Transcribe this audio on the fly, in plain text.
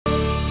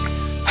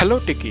Hello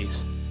Techies.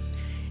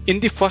 In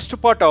the first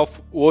part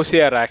of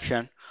OCR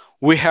action,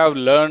 we have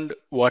learned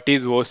what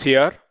is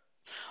OCR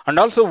and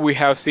also we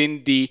have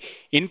seen the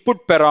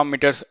input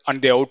parameters and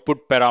the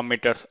output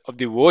parameters of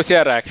the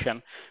OCR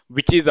action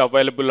which is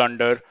available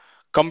under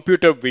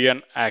computer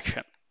vision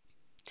action.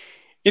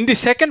 In the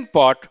second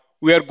part,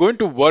 we are going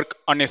to work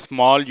on a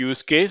small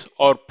use case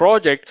or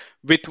project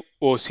with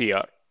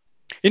OCR.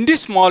 In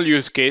this small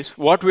use case,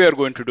 what we are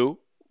going to do,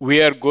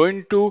 we are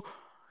going to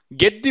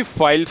get the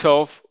files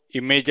of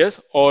images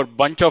or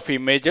bunch of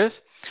images,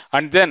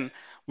 and then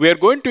we are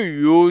going to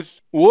use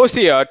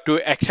OCR to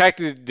extract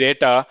the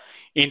data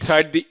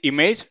inside the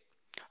image,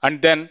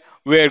 and then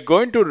we are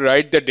going to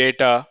write the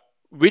data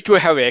which we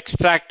have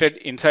extracted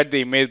inside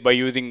the image by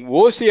using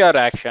OCR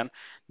action.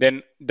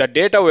 Then the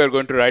data we are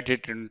going to write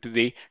it into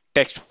the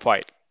text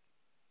file.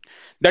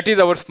 That is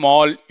our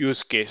small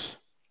use case.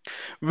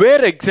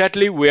 Where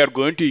exactly we are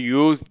going to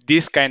use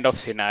these kind of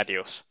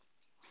scenarios?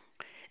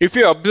 If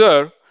you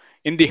observe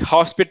in the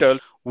hospital,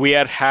 we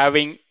are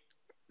having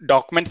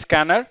document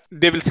scanner.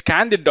 They will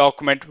scan the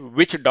document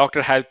which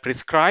doctor has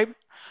prescribed,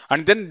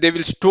 and then they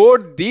will store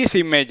these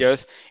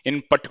images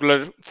in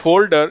particular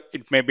folder.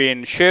 It may be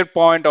in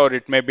SharePoint or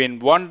it may be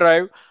in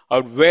OneDrive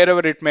or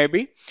wherever it may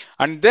be.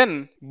 And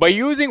then by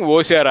using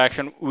OCR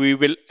action, we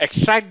will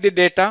extract the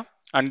data,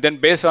 and then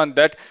based on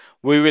that,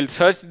 we will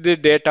search the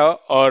data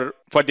or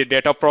for the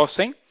data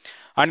processing,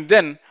 and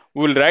then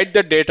we will write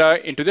the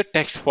data into the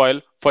text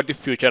file for the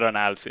future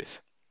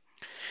analysis.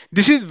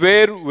 This is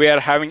where we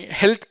are having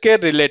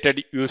healthcare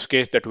related use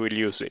case that we'll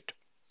use it.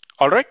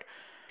 All right.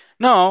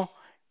 Now,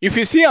 if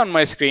you see on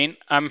my screen,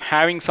 I'm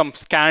having some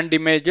scanned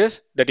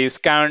images, that is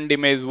scanned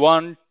image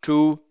 1,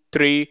 2,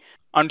 3,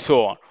 and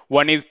so on.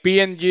 One is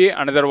PNG,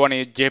 another one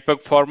is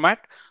JPEG format,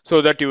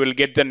 so that you will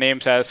get the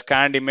names as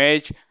scanned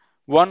image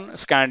 1,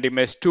 scanned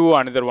image 2,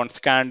 another one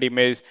scanned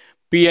image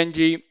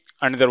PNG,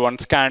 another one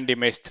scanned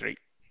image 3.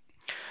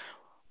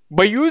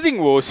 By using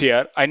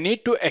OCR, I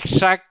need to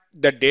extract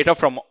the data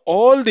from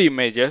all the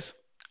images,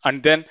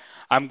 and then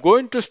I'm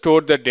going to store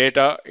the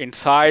data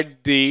inside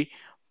the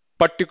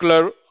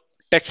particular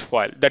text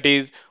file. That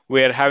is,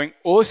 we are having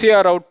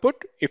OCR output.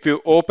 If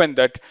you open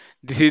that,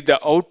 this is the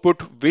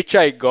output which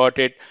I got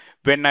it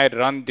when I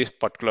run this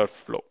particular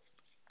flow.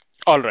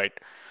 All right.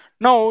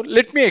 Now,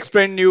 let me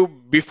explain you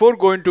before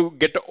going to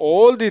get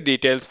all the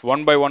details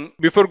one by one,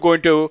 before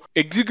going to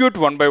execute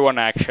one by one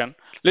action,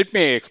 let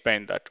me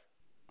explain that.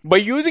 By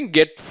using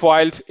get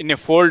files in a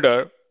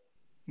folder,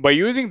 by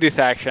using this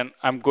action,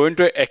 I'm going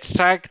to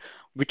extract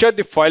which are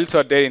the files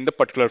are there in the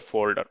particular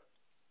folder.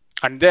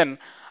 And then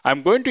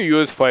I'm going to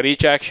use for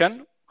each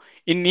action.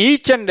 In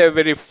each and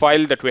every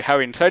file that we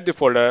have inside the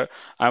folder,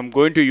 I'm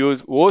going to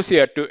use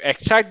OCR to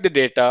extract the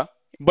data.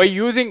 By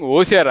using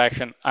OCR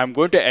action, I'm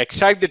going to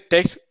extract the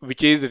text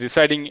which is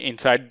residing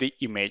inside the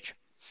image.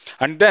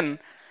 And then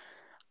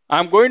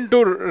I'm going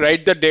to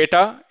write the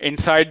data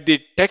inside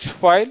the text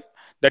file,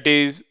 that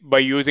is by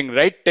using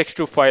write text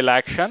to file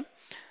action.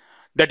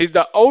 That is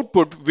the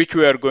output which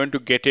we are going to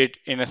get it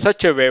in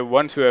such a way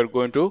once we are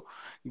going to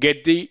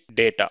get the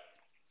data.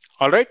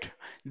 All right,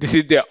 this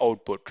is the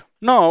output.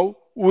 Now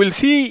we'll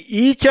see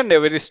each and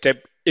every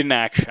step in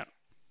action.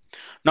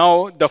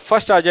 Now the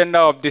first agenda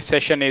of this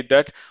session is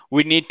that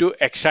we need to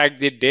extract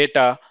the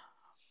data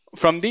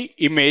from the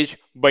image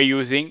by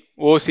using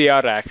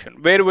OCR action.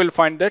 Where we'll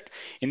find that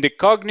in the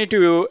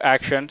cognitive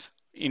actions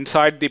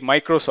inside the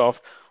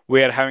Microsoft,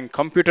 we are having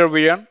computer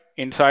vision.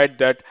 Inside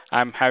that,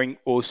 I'm having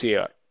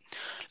OCR.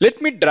 Let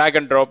me drag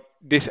and drop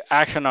this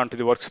action onto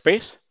the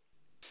workspace.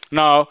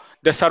 Now,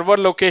 the server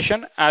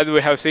location, as we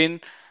have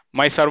seen,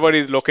 my server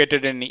is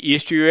located in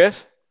East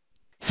US.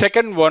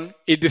 Second one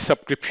is the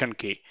subscription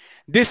key.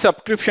 This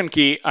subscription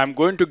key, I'm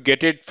going to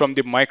get it from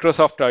the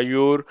Microsoft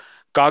Azure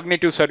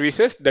Cognitive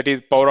Services, that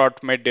is Power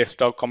Automate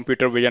Desktop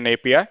Computer Vision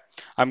API.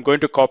 I'm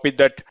going to copy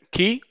that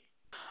key,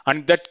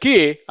 and that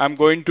key I'm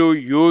going to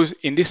use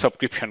in the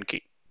subscription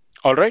key.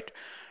 All right.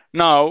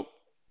 Now,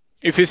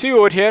 if you see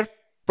over here,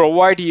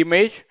 provide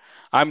image,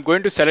 I'm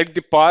going to select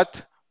the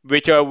path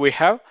which we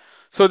have,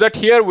 so that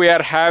here we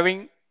are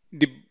having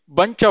the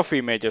bunch of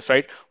images,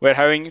 right? We're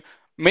having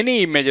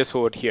many images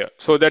over here,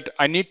 so that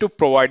I need to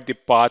provide the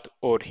path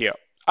over here.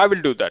 I will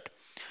do that.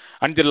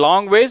 And the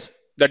language,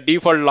 the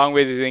default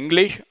language is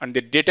English, and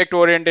the detect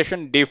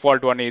orientation,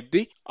 default one is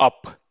the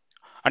up.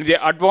 And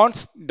the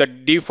advanced, the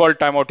default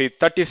timeout is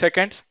 30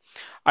 seconds.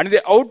 And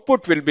the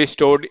output will be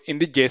stored in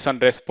the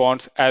JSON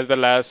response as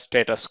well as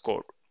status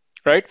code,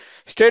 right?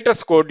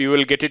 Status code, you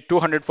will get it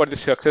 200 for the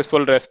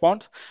successful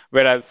response,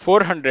 whereas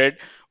 400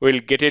 will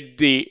get it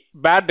the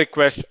bad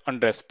request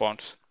and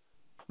response.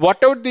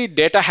 Whatever the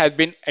data has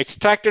been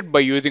extracted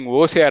by using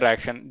OCR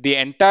action, the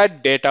entire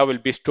data will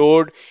be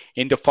stored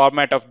in the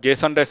format of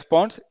JSON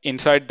response.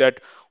 Inside that,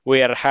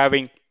 we are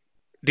having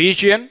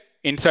region.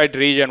 Inside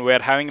region, we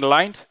are having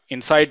lines.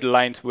 Inside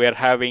lines, we are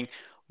having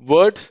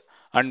words.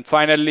 And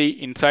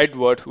finally, inside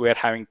words, we are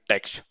having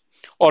text.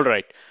 All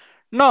right.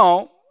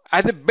 Now,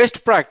 as a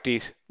best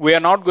practice, we are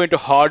not going to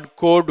hard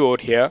code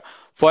over here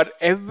for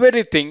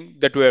everything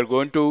that we are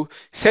going to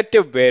set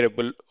a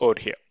variable over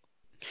here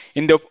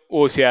in the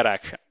OCR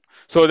action.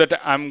 So that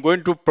I'm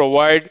going to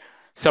provide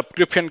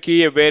subscription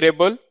key a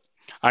variable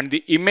and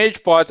the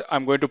image path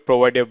I'm going to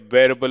provide a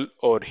variable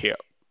over here.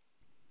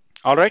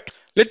 All right,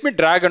 let me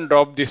drag and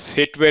drop this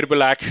set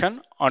variable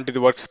action onto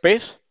the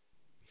workspace.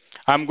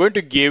 I'm going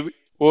to give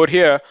over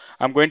here,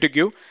 I'm going to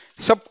give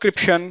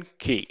subscription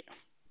key.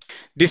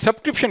 The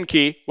subscription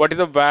key, what is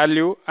the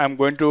value? I'm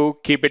going to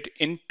keep it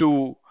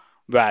into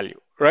value,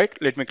 right?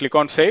 Let me click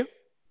on save.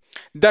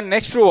 The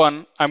next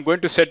one, I'm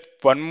going to set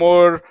one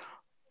more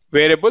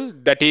variable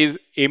that is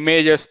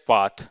images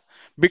path.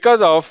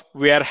 Because of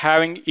we are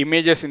having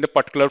images in the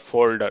particular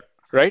folder,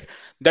 right?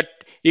 That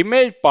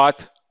image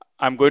path,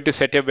 I'm going to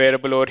set a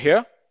variable over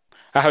here.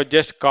 I have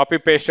just copy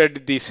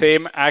pasted the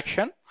same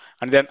action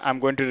and then I'm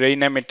going to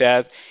rename it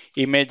as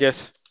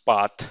images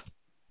path.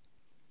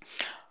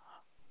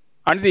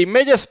 And the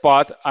images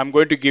path, I'm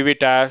going to give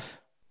it as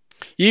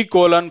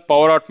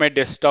Power Automate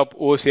Desktop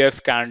OCR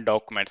scan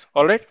documents.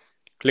 All right,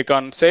 click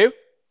on save.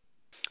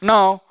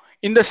 Now,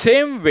 in the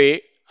same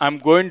way, I'm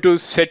going to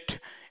set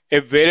a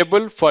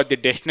variable for the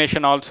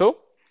destination also.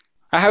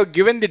 I have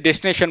given the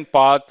destination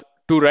path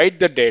to write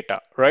the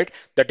data, right?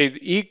 That is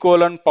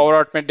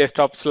Power Automate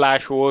Desktop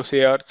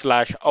 /OCR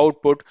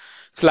 /output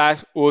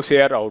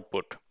 /OCR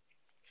output.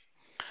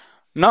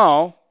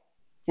 Now,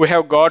 we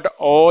have got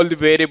all the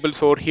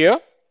variables over here.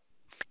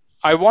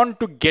 I want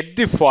to get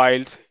the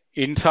files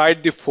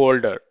inside the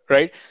folder,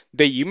 right?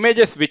 The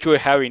images which we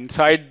have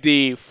inside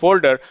the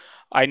folder,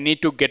 I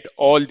need to get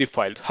all the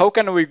files. How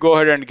can we go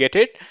ahead and get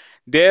it?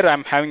 There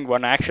I'm having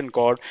one action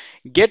called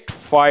get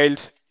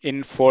files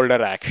in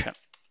folder action.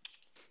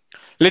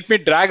 Let me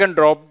drag and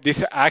drop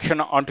this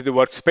action onto the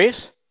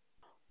workspace.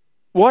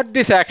 What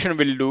this action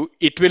will do,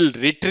 it will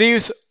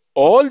retrieve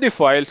all the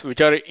files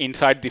which are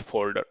inside the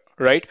folder,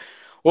 right?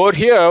 Over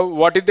here,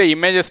 what is the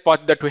images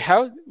path that we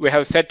have? We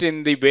have set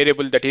in the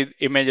variable that is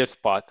images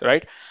path,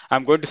 right?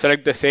 I'm going to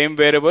select the same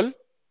variable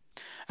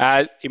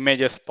as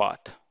images path.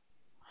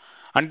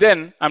 And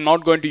then I'm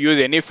not going to use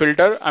any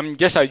filter. I'm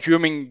just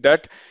assuming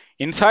that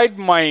inside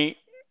my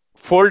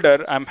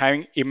folder, I'm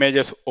having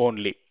images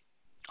only.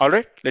 All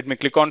right, let me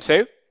click on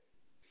save.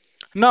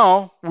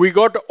 Now we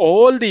got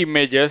all the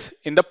images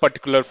in the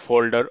particular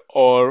folder,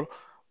 or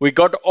we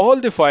got all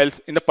the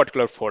files in the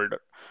particular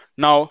folder.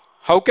 Now,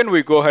 how can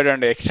we go ahead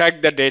and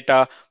extract the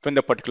data from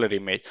the particular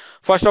image?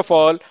 First of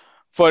all,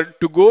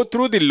 to go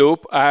through the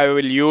loop, I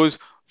will use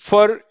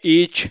for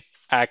each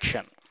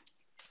action.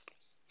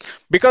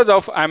 Because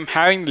of I'm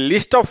having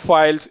list of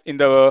files in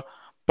the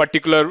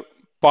particular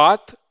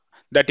path,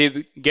 that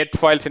is get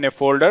files in a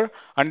folder,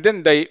 and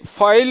then the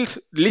files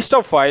list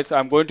of files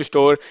I'm going to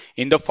store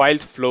in the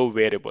files flow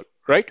variable,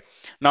 right?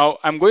 Now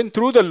I'm going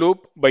through the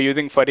loop by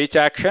using for each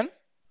action.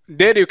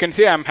 There you can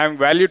see I'm having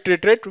value to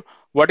iterate.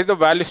 What is the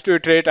values to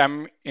iterate?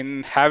 I'm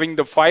in having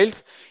the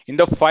files in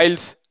the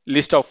files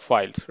list of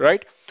files,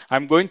 right?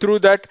 I'm going through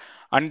that,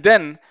 and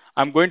then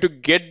I'm going to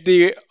get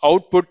the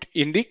output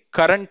in the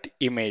current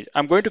image.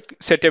 I'm going to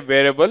set a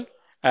variable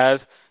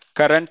as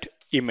current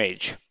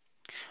image.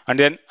 And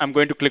then I'm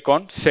going to click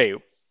on save.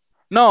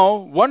 Now,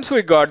 once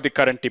we got the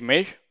current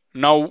image,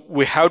 now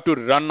we have to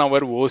run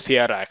our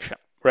OCR action,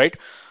 right?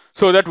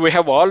 So that we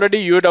have already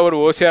used our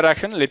OCR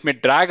action. Let me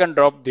drag and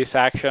drop this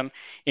action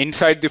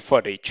inside the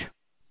for each.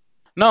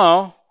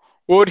 Now,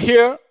 over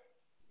here,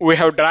 we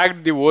have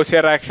dragged the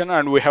OCR action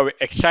and we have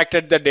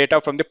extracted the data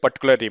from the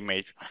particular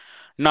image.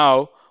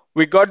 Now,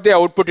 we got the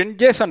output in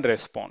JSON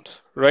response,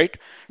 right?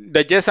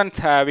 The JSON's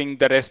having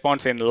the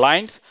response in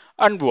lines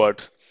and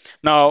words.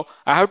 Now,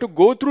 I have to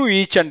go through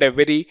each and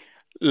every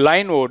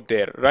line over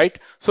there, right?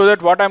 So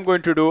that what I'm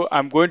going to do,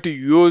 I'm going to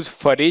use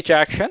for each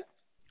action.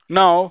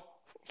 Now,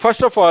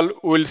 first of all,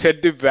 we'll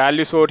set the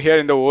values over here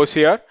in the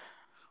OCR.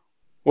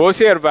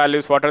 OCR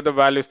values, what are the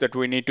values that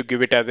we need to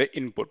give it as an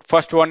input?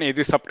 First one is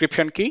the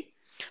subscription key.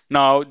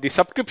 Now, the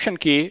subscription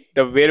key,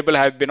 the variable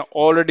has been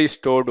already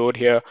stored over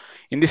here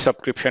in the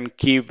subscription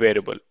key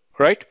variable,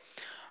 right?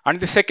 And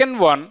the second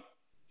one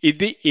is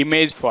the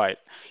image file.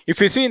 If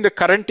you see in the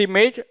current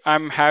image,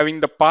 I'm having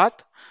the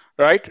path,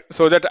 right?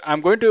 So that I'm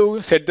going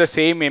to set the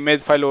same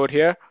image file over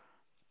here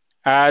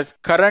as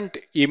current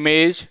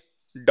image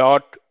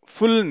dot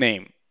full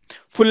name.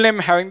 Full name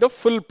having the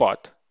full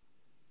path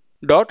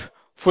dot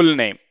full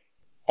name.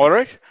 All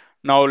right.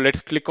 Now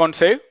let's click on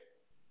save.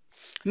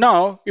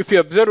 Now, if you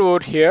observe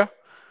over here,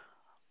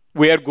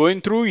 we are going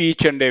through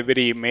each and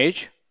every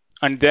image,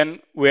 and then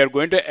we are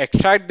going to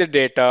extract the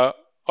data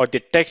or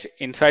the text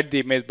inside the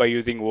image by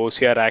using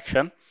OCR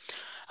action.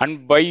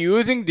 And by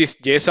using this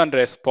JSON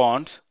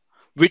response,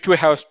 which we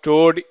have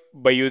stored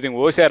by using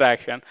OCR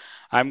action,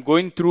 I'm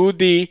going through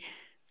the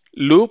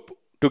loop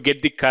to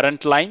get the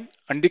current line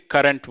and the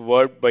current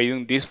word by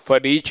using this for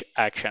each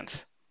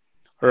actions.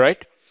 All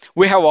right.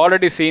 We have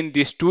already seen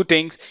these two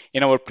things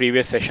in our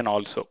previous session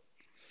also.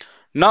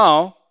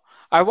 Now,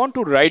 I want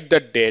to write the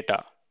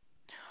data.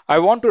 I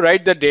want to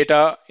write the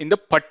data in the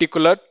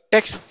particular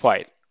text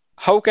file.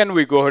 How can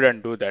we go ahead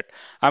and do that?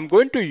 I'm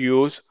going to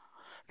use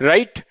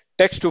write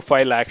text to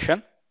file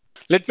action.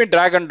 Let me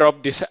drag and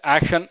drop this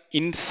action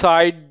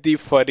inside the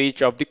for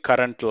each of the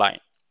current line.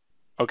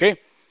 Okay.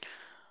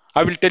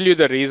 I will tell you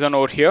the reason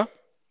over here.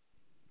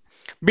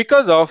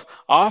 Because of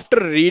after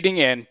reading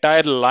an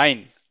entire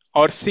line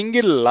or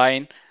single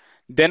line,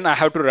 then I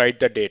have to write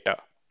the data.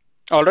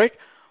 All right.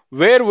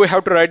 Where we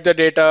have to write the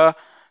data?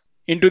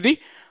 Into the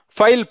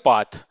file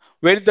path.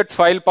 Where is that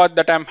file path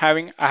that I'm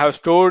having? I have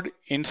stored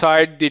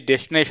inside the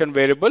destination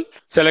variable.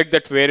 Select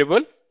that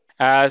variable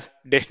as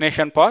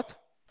destination path,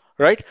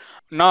 right?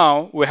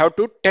 Now we have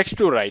to text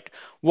to write.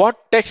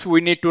 What text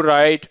we need to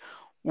write?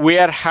 We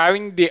are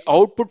having the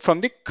output from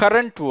the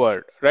current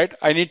word, right?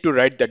 I need to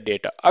write that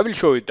data. I will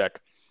show you that.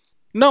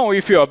 Now,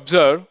 if you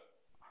observe,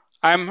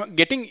 I'm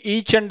getting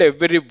each and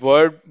every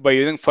word by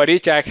using for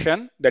each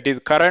action, that is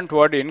current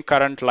word in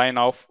current line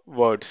of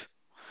words,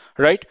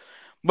 right?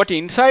 But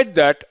inside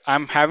that,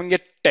 I'm having a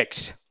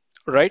text,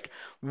 right?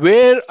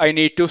 Where I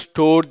need to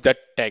store that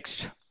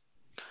text.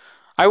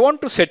 I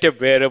want to set a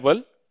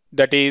variable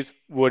that is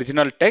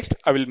original text.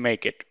 I will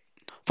make it.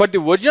 For the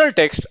original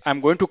text,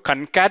 I'm going to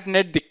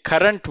concatenate the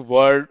current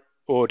word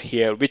over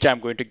here, which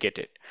I'm going to get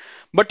it.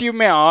 But you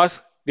may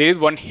ask, there is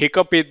one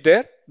hiccup is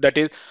there. That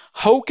is,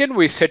 how can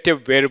we set a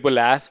variable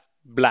as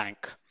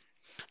blank?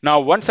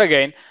 Now, once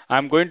again,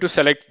 I'm going to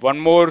select one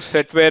more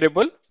set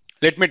variable.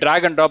 Let me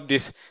drag and drop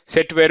this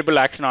set variable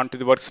action onto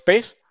the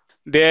workspace.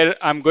 There,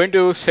 I'm going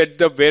to set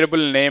the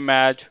variable name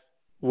as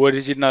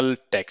original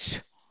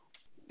text.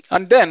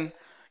 And then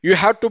you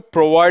have to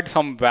provide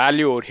some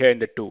value over here in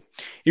the two.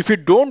 If you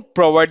don't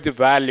provide the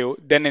value,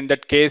 then in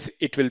that case,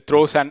 it will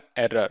throw an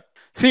error.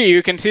 See,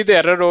 you can see the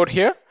error over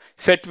here.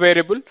 Set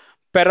variable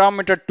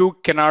parameter 2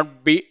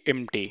 cannot be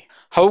empty.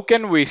 How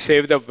can we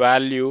save the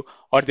value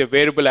or the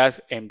variable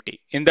as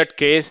empty? In that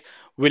case,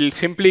 we'll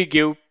simply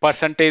give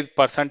percentage.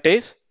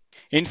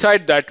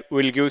 Inside that,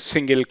 we'll give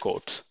single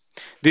quotes.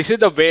 This is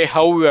the way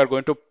how we are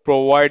going to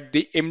provide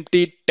the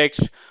empty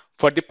text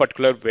for the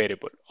particular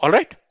variable. All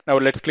right. Now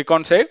let's click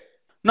on save.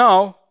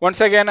 Now,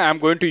 once again, I'm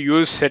going to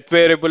use set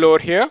variable over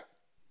here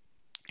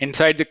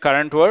inside the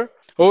current word.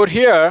 Over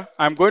here,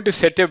 I'm going to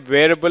set a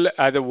variable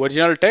as the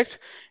original text.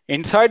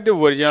 Inside the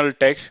original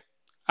text,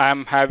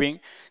 I'm having,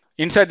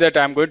 inside that,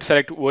 I'm going to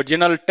select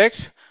original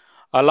text.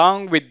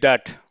 Along with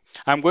that,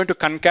 I'm going to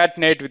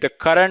concatenate with the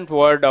current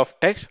word of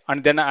text,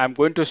 and then I'm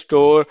going to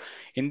store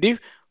in the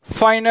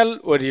final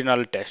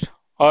original text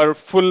or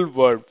full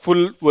word,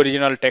 full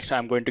original text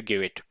I'm going to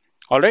give it.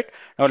 All right.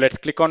 Now let's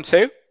click on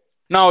save.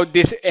 Now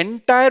this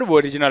entire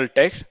original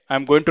text,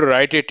 I'm going to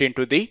write it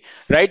into the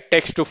write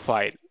text to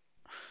file.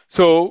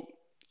 So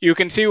you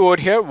can see over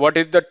here, what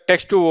is the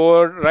text to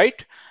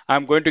overwrite?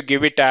 I'm going to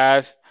give it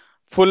as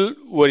full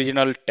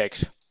original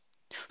text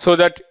so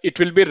that it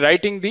will be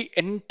writing the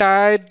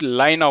entire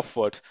line of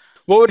words.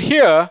 Over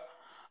here,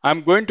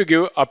 I'm going to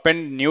give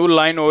append new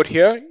line over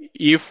here.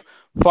 If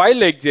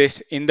file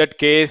exists, in that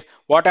case,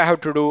 what I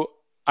have to do,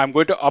 I'm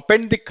going to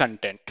append the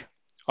content.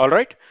 All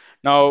right.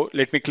 Now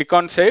let me click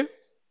on save.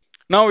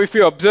 Now, if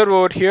you observe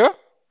over here,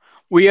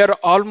 we are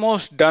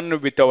almost done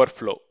with our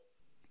flow.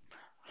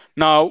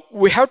 Now,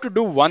 we have to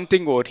do one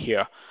thing over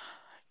here.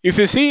 If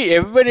you see,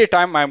 every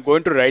time I'm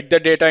going to write the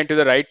data into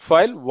the write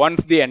file,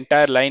 once the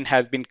entire line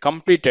has been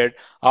completed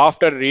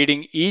after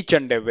reading each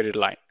and every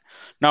line.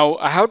 Now,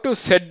 I have to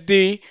set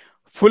the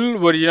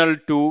full original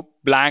to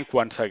blank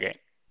once again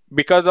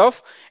because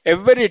of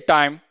every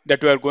time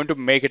that we are going to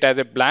make it as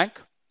a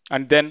blank,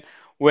 and then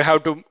we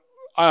have to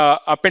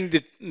append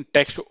the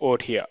text over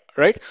here,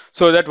 right?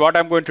 So that what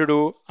I'm going to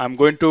do, I'm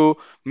going to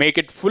make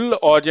it full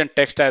origin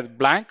text as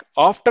blank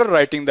after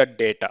writing the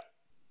data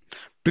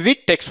to the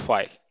text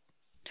file.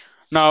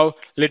 Now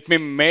let me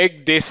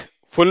make this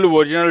full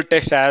original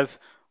text as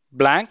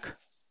blank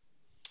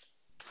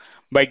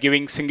by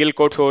giving single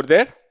quotes over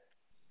there.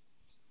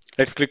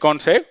 Let's click on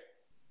save.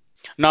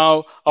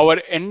 Now our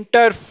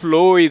entire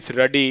flow is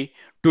ready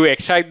to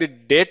extract the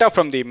data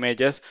from the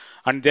images,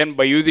 and then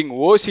by using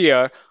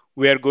OCR,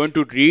 we are going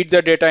to read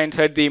the data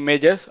inside the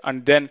images,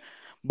 and then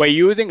by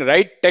using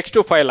write text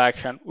to file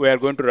action, we are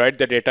going to write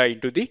the data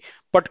into the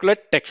particular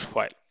text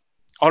file.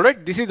 All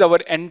right, this is our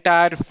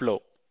entire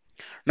flow.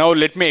 Now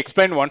let me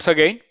explain once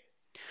again.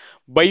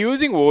 By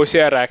using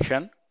OCR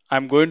action,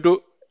 I'm going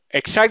to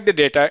extract the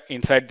data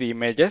inside the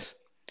images.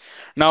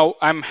 Now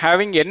I'm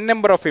having n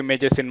number of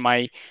images in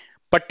my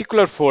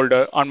particular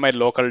folder on my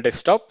local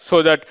desktop,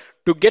 so that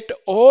to get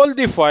all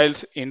the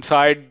files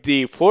inside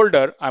the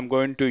folder, I'm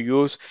going to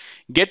use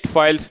get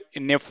files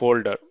in a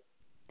folder.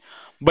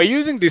 By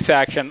using this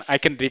action, I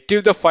can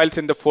retrieve the files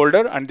in the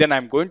folder, and then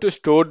I'm going to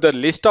store the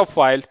list of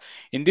files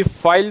in the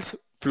files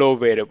flow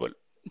variable.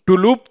 To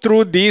loop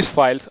through these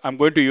files, I'm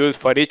going to use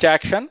for each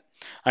action,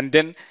 and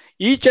then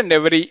each and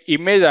every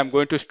image I'm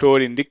going to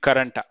store in the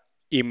current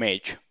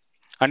image.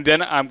 And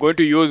then I'm going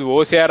to use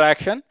OCR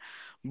action.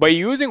 By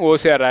using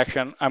OCR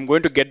action, I'm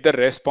going to get the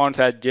response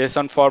as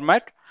JSON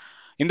format.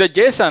 In the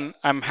JSON,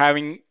 I'm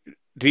having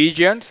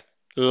regions,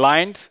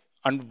 lines,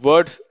 and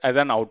words as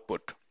an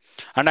output.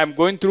 And I'm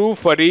going through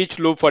for each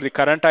loop for the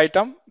current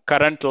item,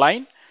 current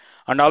line,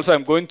 and also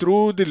I'm going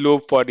through the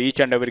loop for each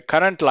and every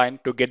current line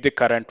to get the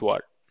current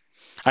word.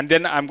 And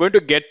then I'm going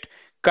to get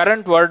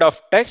current word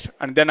of text,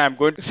 and then I'm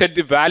going to set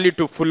the value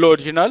to full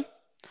original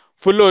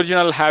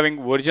having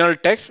original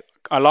text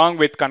along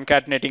with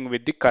concatenating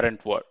with the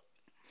current word,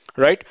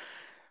 right?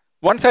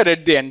 Once I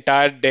read the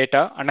entire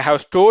data and I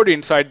have stored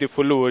inside the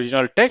full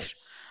original text,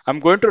 I'm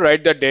going to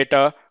write the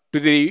data to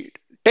the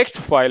text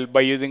file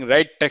by using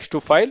write text to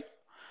file.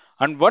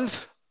 And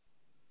once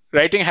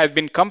writing has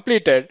been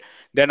completed,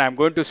 then I'm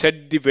going to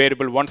set the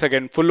variable once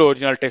again full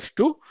original text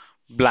to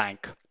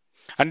blank.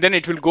 And then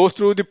it will go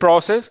through the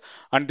process,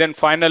 and then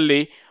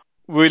finally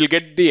we will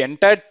get the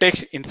entire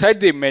text inside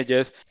the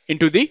images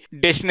into the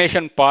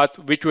destination path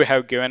which we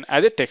have given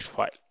as a text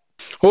file.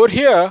 Over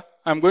here,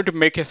 I'm going to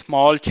make a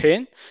small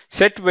change.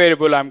 Set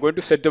variable, I'm going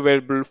to set the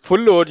variable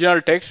full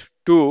original text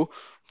to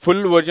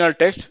full original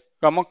text,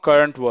 comma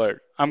current word.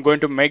 I'm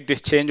going to make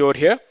this change over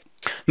here.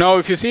 Now,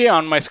 if you see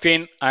on my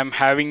screen, I'm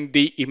having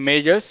the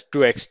images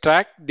to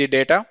extract the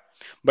data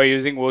by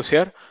using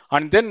OCR.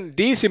 And then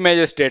these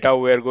images data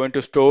we are going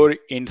to store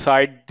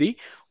inside the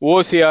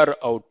OCR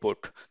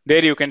output.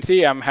 There you can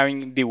see I'm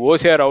having the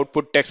OCR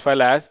output text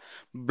file as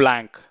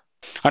blank.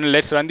 And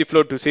let's run the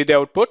flow to see the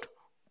output.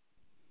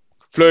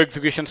 Flow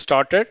execution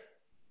started.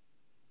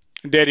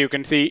 There you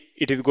can see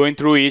it is going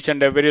through each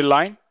and every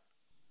line.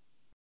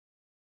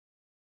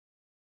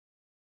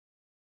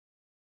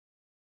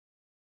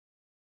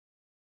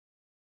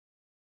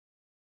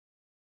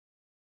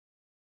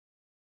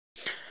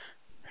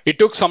 It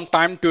took some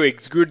time to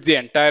execute the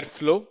entire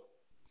flow.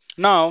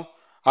 Now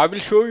I will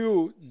show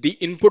you the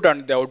input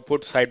and the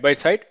output side by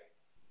side.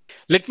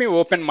 Let me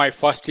open my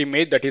first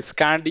image, that is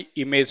scanned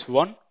image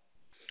 1.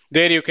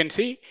 There you can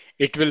see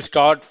it will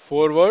start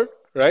forward,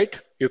 right?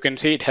 You can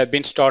see it has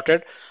been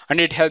started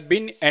and it has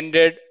been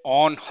ended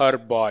on her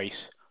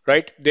boys,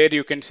 right? There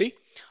you can see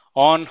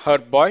on her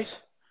boys.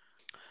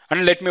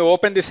 And let me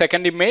open the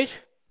second image.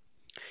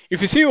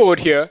 If you see over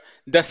here,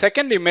 the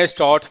second image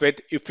starts with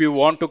if you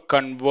want to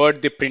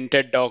convert the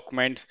printed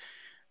documents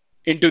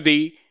into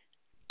the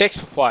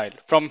text file.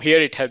 From here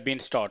it has been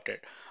started.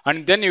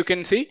 And then you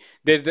can see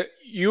there's the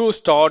use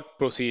start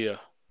procedure.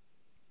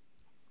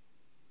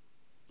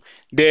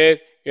 There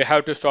you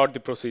have to start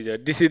the procedure.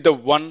 This is the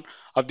one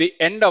of the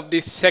end of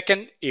the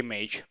second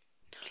image.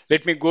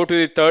 Let me go to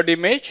the third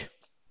image.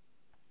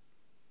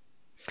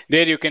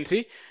 There you can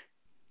see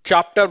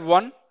chapter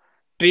 1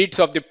 treats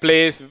of the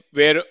place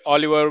where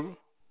Oliver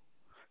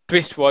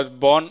Twist was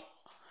born.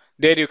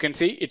 There you can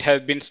see it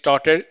has been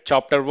started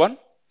chapter 1.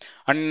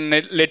 And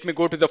let me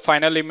go to the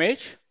final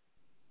image.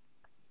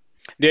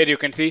 There you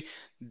can see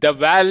the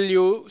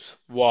values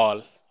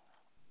wall.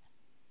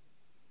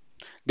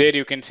 There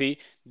you can see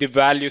the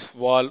values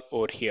wall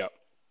over here.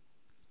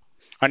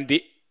 And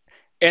the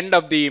end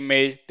of the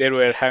image, there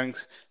we're having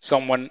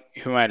someone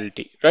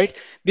humanity, right?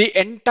 The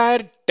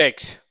entire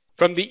text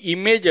from the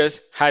images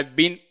has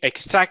been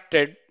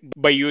extracted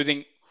by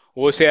using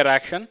OCR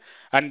action,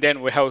 and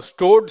then we have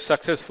stored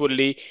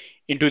successfully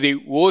into the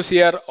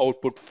OCR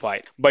output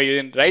file by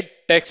using write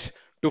text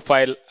to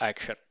file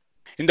action.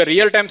 In the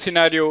real-time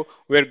scenario,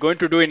 we're going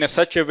to do in a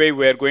such a way,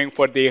 we're going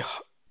for the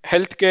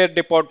healthcare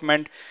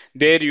department.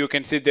 There you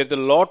can see there's a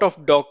lot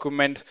of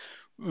documents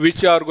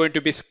which are going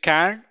to be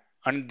scanned,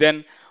 and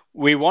then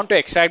we want to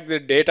extract the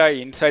data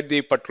inside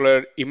the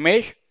particular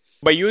image.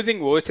 By using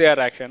OCR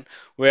action,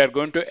 we are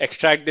going to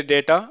extract the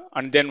data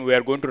and then we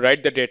are going to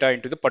write the data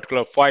into the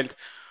particular files.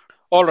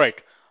 All right,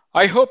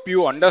 I hope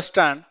you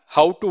understand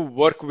how to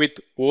work with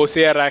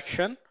OCR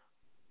action.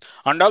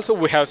 And also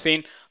we have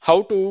seen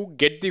how to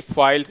get the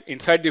files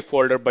inside the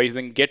folder by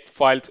using get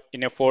files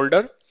in a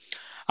folder.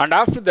 And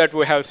after that,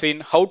 we have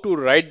seen how to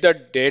write the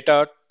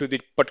data to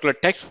the particular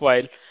text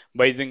file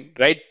by using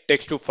write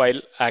text to file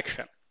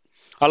action.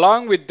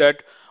 Along with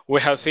that, we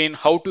have seen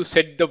how to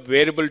set the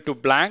variable to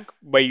blank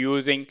by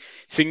using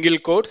single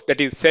quotes, that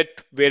is set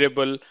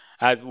variable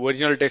as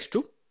original text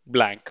to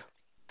blank.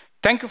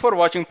 Thank you for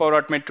watching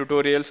Power Automate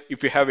tutorials.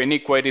 If you have any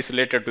queries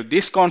related to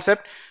this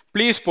concept,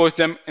 please post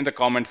them in the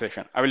comment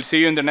section. I will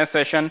see you in the next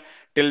session.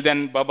 Till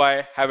then,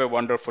 bye-bye. Have a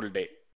wonderful day.